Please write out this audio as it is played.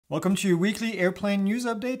Welcome to your weekly airplane news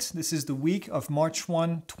update. This is the week of March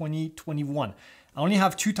 1, 2021. I only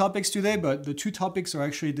have two topics today, but the two topics are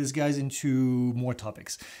actually disguised into more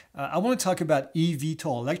topics. I want to talk about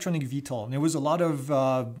eVTOL, electronic VTOL. And there was a lot of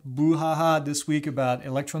brouhaha this week about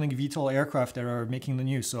electronic VTOL aircraft that are making the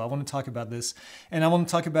news. So I want to talk about this. And I want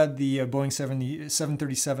to talk about the Boeing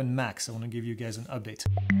 737 MAX. I want to give you guys an update.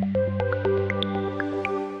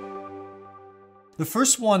 The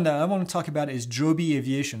first one that I want to talk about is Joby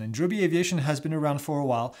Aviation. And Joby Aviation has been around for a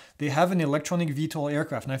while. They have an electronic VTOL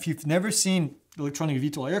aircraft. Now, if you've never seen electronic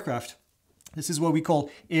VTOL aircraft, this is what we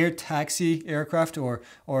call air taxi aircraft or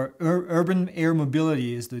urban air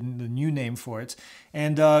mobility is the new name for it.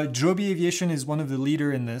 And Joby Aviation is one of the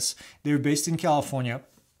leaders in this. They're based in California.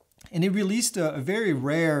 And they released a very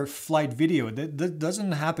rare flight video. That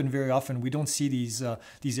doesn't happen very often. We don't see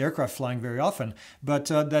these aircraft flying very often. But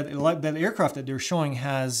that aircraft that they're showing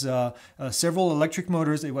has several electric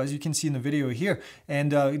motors, as you can see in the video here.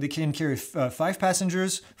 And they can carry 5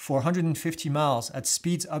 passengers for 150 miles at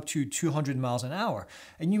speeds up to 200 miles an hour.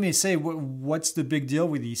 And you may say, what's the big deal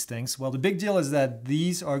with these things? Well, the big deal is that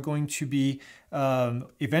these are going to be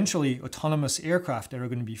eventually autonomous aircraft that are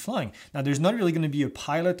going to be flying. Now, there's not really going to be a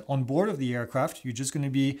pilot on board of the aircraft. You're just going to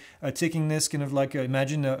be taking this kind of like,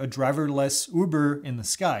 imagine a driverless Uber in the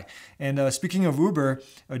sky. And speaking of Uber,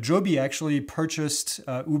 Joby actually purchased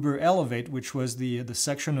Uber Elevate, which was the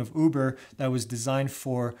section of Uber that was designed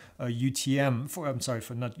for UAM,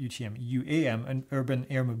 and urban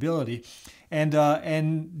air mobility.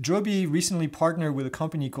 And Joby recently partnered with a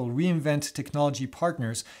company called Reinvent Technology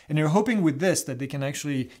Partners, and they're hoping with this that they can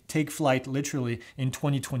actually take flight literally in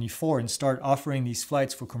 2024 and start offering these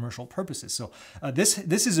flights for commercial purposes. So this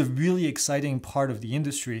is a really exciting part of the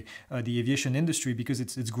industry, the aviation industry, because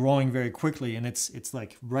it's growing very quickly, and it's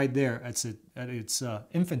like right there at its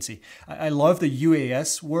infancy. I love the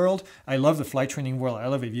UAS world. I love the flight training world. I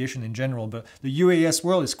love aviation in general, but the UAS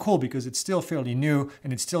world is cool because it's still fairly new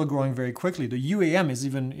and it's still growing very quickly. The UAM is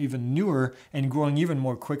even newer and growing even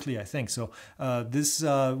more quickly, I think. So this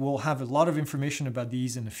will have a lot of information about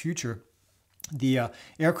these in the future. The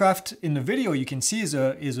aircraft in the video you can see is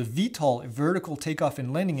a VTOL, a vertical takeoff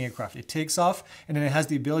and landing aircraft. It takes off and then it has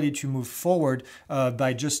the ability to move forward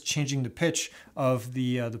by just changing the pitch of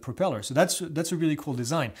the propeller. So that's a really cool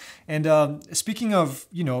design. And speaking of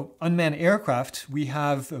unmanned aircraft, we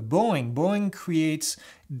have Boeing. Boeing creates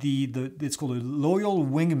it's called a Loyal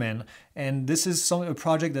Wingman, and this is a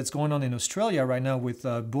project that's going on in Australia right now with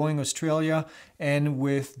Boeing Australia and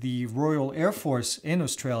with the Royal Air Force in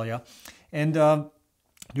Australia. And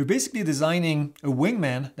they're basically designing a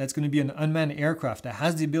wingman that's going to be an unmanned aircraft that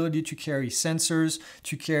has the ability to carry sensors,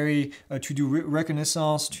 to do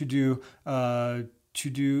reconnaissance, to do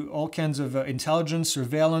all kinds of intelligence,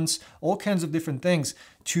 surveillance, all kinds of different things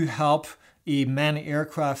to help a manned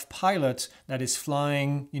aircraft pilot that is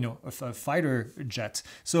flying, a fighter jet.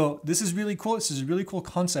 So this is really cool. This is a really cool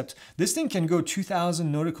concept. This thing can go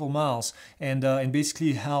 2,000 nautical miles and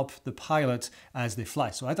basically help the pilot as they fly.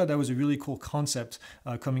 So I thought that was a really cool concept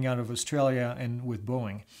coming out of Australia and with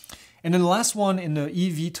Boeing. And then the last one in the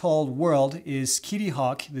eVTOL world is Kitty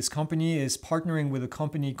Hawk. This company is partnering with a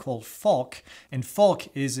company called Falck. And Falck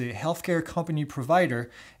is a healthcare company provider.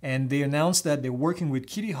 And they announced that they're working with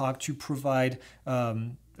Kitty Hawk to provide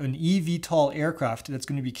an eVTOL aircraft that's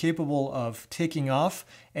going to be capable of taking off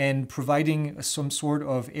and providing some sort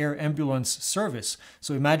of air ambulance service.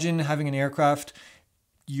 So imagine having an aircraft,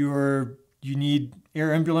 you need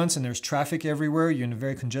air ambulance and there's traffic everywhere, you're in a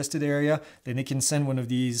very congested area, then they can send one of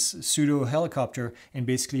these pseudo helicopter and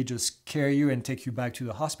basically just carry you and take you back to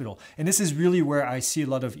the hospital. And this is really where I see a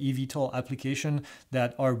lot of eVTOL application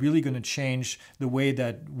that are really going to change the way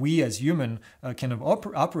that we as human kind of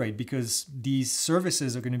operate, because these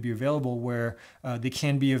services are going to be available where they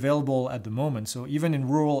can be available at the moment. So even in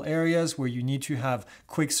rural areas where you need to have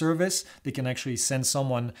quick service, they can actually send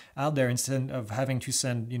someone out there instead of having to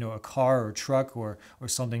send a car or truck or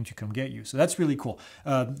something to come get you. So that's really cool.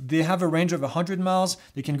 They have a range of 100 miles.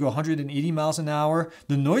 They can go 180 miles an hour.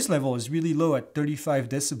 The noise level is really low at 35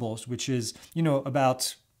 decibels, which is,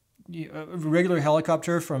 about a regular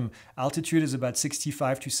helicopter from altitude is about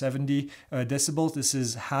 65 to 70 decibels. This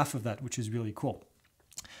is half of that, which is really cool.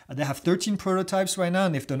 They have 13 prototypes right now,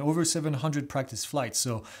 and they've done over 700 practice flights.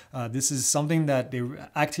 So this is something that they're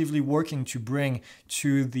actively working to bring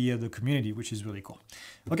to the community, which is really cool.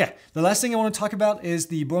 Okay, the last thing I want to talk about is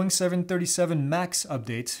the Boeing 737 MAX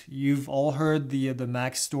update. You've all heard the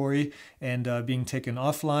MAX story and being taken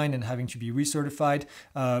offline and having to be recertified.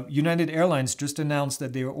 United Airlines just announced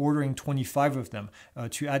that they are ordering 25 of them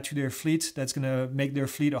to add to their fleet. That's going to make their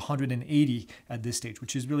fleet 180 at this stage,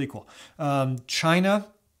 which is really cool. China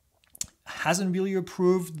hasn't really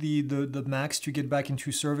approved the MAX to get back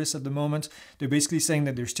into service at the moment. They're basically saying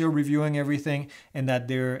that they're still reviewing everything and that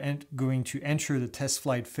they're going to enter the test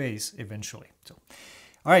flight phase eventually. So,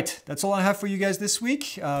 all right, that's all I have for you guys this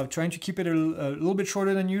week. Trying to keep it a little bit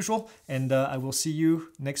shorter than usual, and I will see you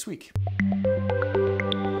next week.